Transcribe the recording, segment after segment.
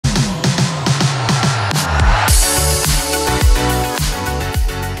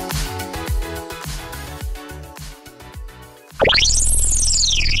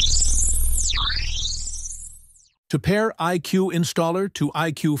To pair IQ Installer to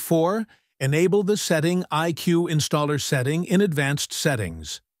IQ4, enable the setting IQ Installer setting in Advanced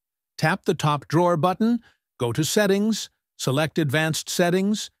Settings. Tap the top drawer button, go to Settings, select Advanced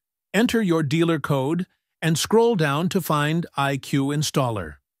Settings, enter your dealer code, and scroll down to find IQ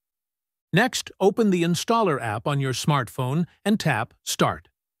Installer. Next, open the Installer app on your smartphone and tap Start.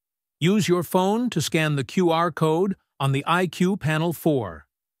 Use your phone to scan the QR code on the IQ Panel 4.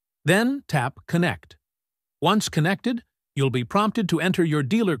 Then tap Connect. Once connected, you'll be prompted to enter your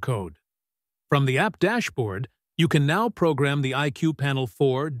dealer code. From the app dashboard, you can now program the IQ Panel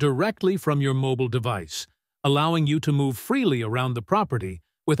 4 directly from your mobile device, allowing you to move freely around the property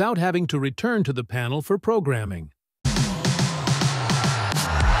without having to return to the panel for programming.